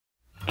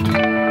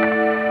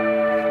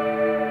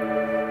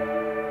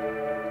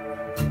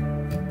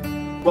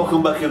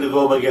Welcome back in the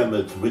Gourmet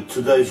Gambit with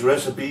today's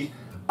recipe,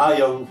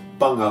 Ayam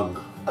Panggang,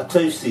 a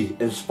tasty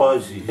and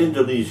spicy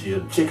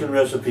Indonesian chicken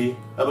recipe,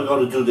 and we're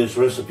going to do this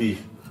recipe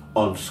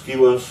on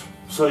skewers,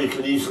 so you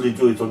can easily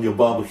do it on your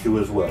barbecue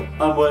as well.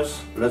 I'm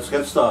Wes, let's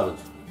get started.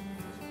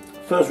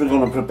 First we're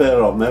going to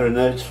prepare our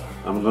marinade,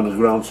 and we're going to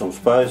ground some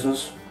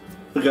spices.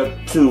 We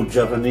got 2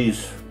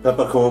 Japanese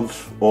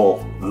peppercorns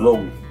or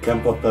long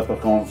camper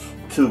peppercorns,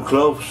 2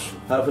 cloves,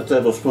 half a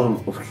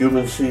tablespoon of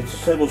cumin seeds, a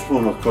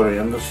tablespoon of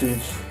coriander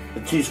seeds, a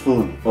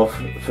teaspoon of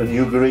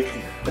fenugreek,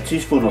 a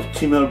teaspoon of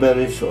timur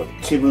berries or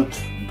timut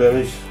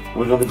berries.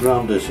 We're going to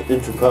ground this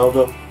into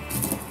powder.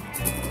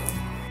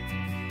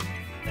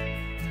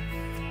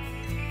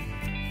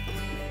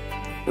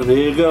 And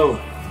here you go.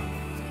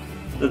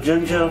 The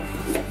ginger,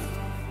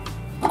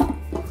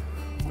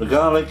 the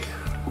garlic,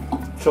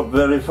 chopped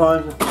very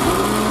fine,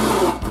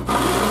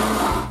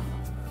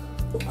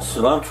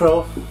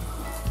 cilantro,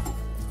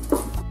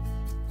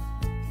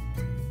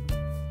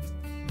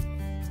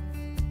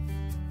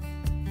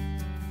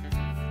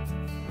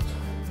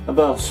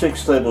 about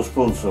 6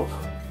 tablespoons of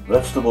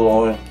vegetable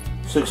oil,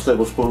 6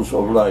 tablespoons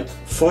of light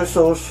soy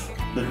sauce,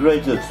 the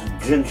grated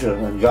ginger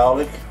and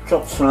garlic,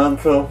 chopped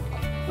cilantro,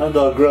 and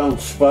our ground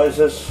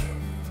spices,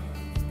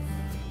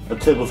 a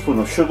tablespoon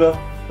of sugar,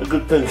 a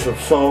good pinch of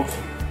salt.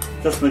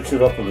 Just mix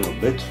it up a little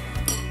bit.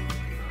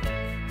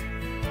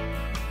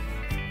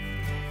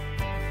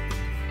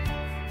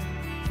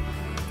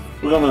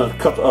 We're gonna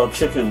cut our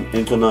chicken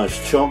into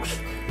nice chunks.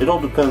 It all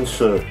depends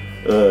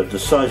the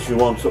size you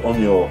want on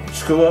your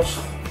skewers.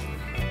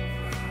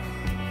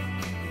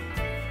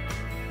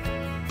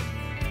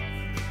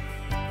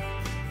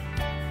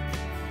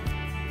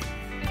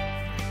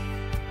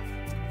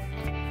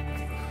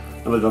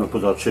 And we're going to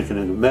put our chicken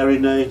in the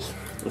marinade.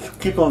 Just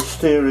keep on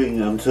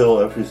stirring until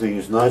everything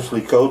is nicely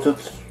coated.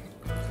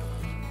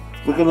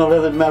 We're going to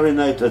let it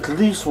marinate at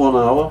least 1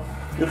 hour.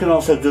 You can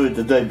also do it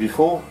the day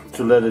before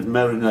to let it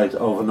marinate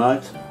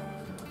overnight.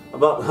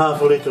 About half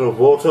a liter of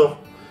water.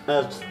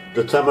 Add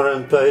the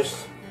tamarind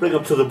paste. Bring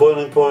it to the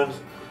boiling point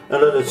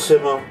and let it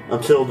simmer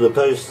until the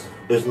paste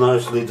is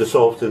nicely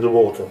dissolved in the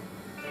water.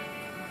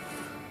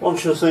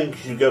 Once you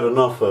think you get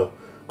enough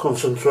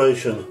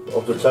concentration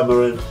of the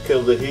tamarind,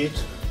 kill the heat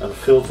and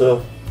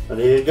filter, and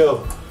here you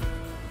go.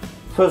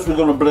 First we're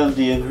going to blend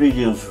the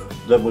ingredients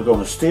that we're going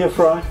to stir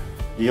fry.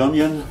 The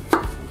onion,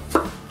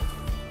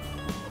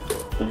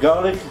 the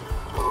garlic,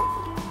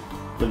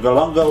 the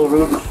galangal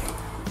root,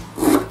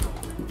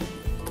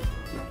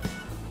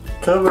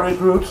 turmeric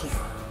root,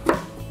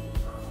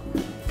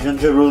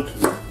 ginger root,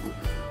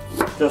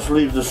 just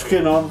leave the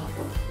skin on,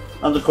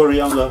 and the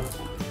coriander.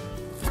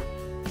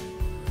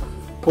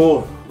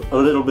 Pour a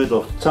little bit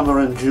of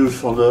tamarind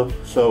juice on there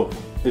so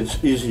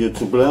it's easier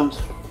to blend.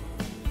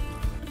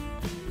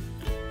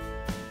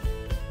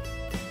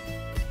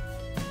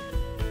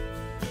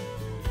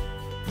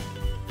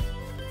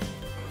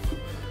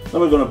 Now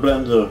we're going to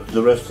blend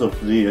the rest of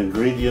the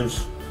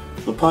ingredients.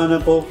 The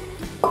pineapple,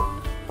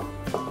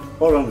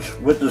 orange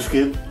with the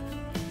skin,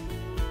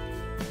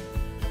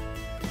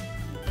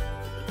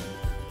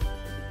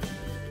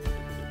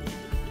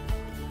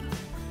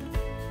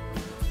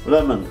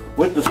 lemon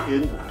with the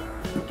skin,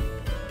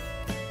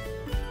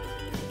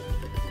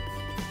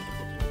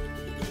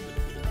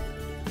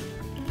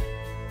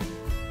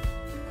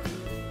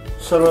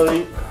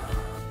 celery,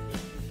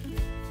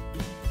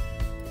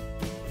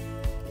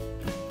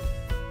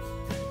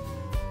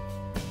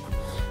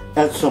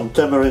 add some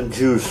tamarind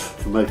juice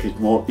to make it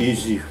more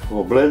easy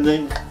for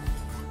blending.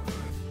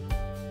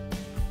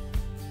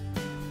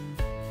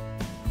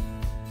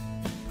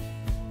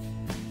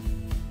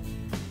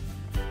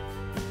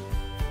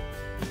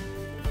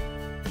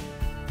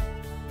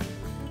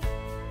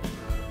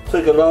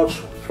 Take a large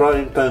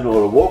frying pan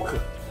or a wok,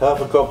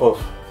 half a cup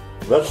of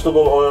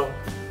vegetable oil,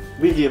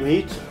 medium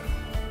heat.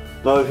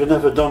 Now if you've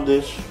never done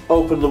this,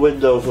 open the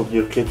windows of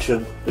your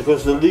kitchen,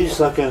 because the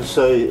least I can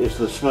say is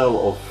the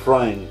smell of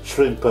frying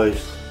shrimp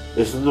paste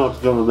is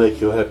not going to make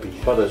you happy.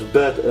 But as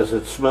bad as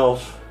it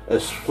smells,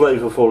 as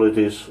flavorful it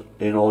is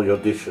in all your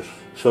dishes.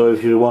 So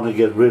if you want to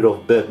get rid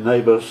of bad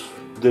neighbors,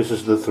 this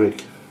is the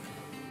trick.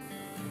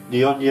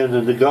 The onion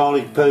and the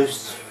garlic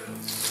paste,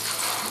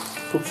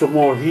 put some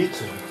more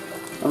heat,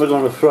 and we're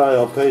going to fry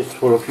our paste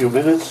for a few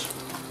minutes.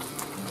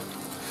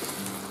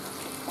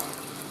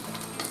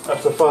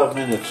 After 5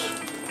 minutes,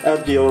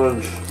 add the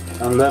orange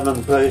and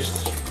lemon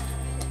paste,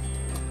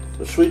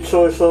 the sweet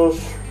soy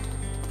sauce,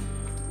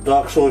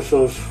 dark soy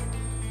sauce,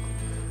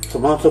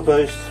 tomato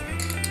paste,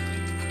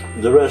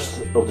 the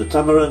rest of the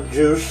tamarind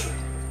juice,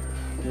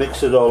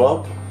 mix it all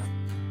up.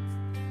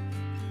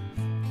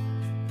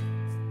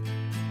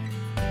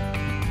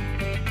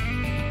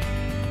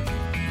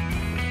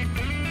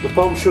 The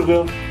palm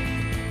sugar,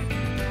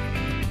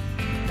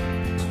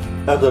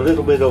 add a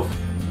little bit of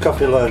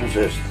coffee lime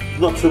zest.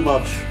 Not too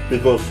much,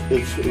 because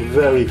it's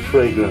very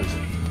fragrant.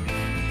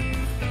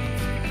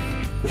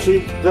 You see,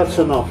 that's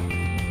enough.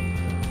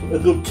 A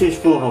good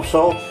teaspoon of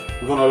salt.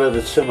 We're going to let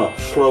it simmer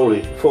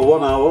slowly for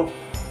 1 hour.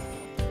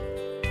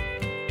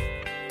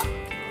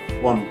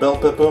 1 bell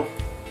pepper,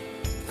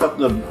 Cut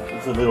them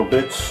into little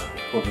bits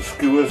for the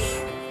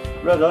skewers.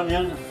 Red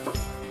onion.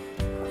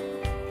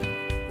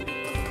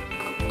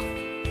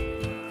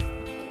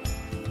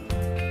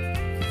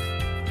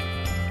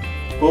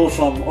 Pour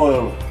some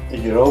oil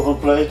in your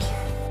oven plate.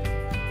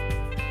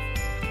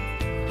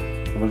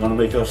 And we're going to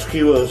make our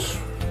skewers.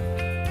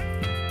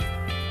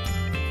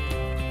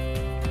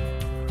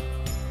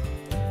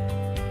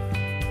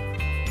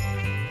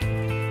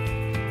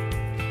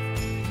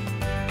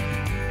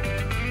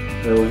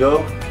 There we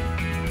go.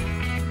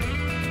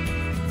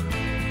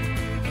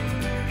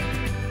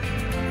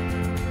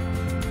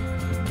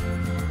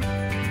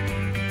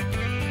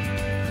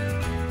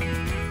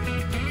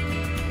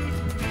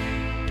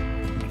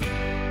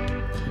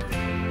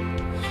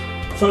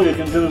 So you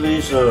can do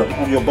these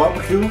on your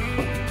barbecue,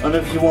 and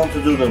if you want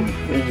to do them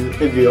in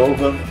the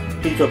oven,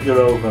 heat up your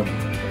oven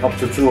up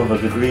to 200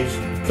 degrees,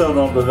 turn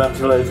on the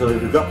ventilator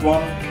if you got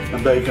one,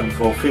 and bake them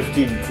for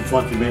 15 to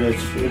 20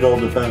 minutes. It all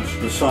depends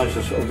the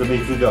sizes of the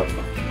meat you got.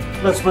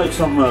 Let's make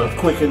some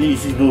quick and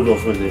easy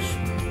noodles with this.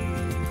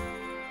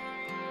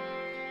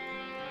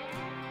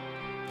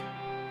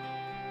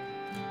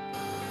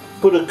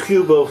 Put a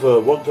cube of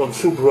wonton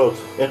soup broth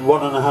in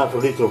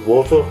 1.5 liter of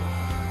water.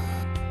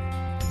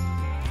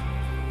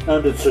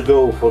 And it's a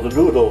go for the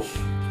noodles.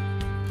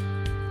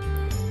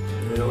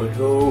 Here we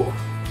go.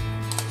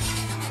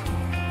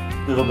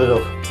 Little bit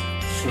of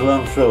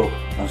cilantro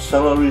and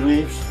celery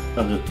leaves.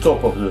 And the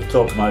top of the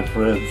top, my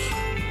friends,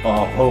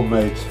 are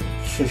homemade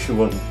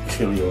Szechuan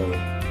chili oil.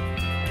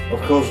 Of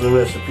course the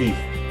recipe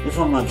is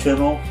on my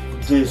channel.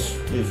 This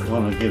is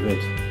gonna give it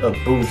a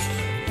boost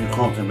you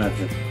can't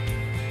imagine.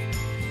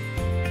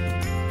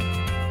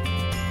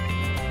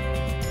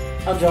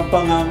 Ayam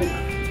Panggang,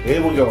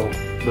 here we go.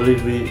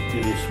 Believe me,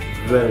 it is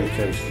very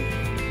tasty.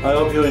 I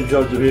hope you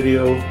enjoyed the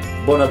video.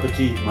 Bon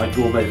appetit, my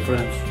gourmet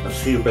friends, and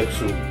see you back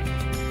soon.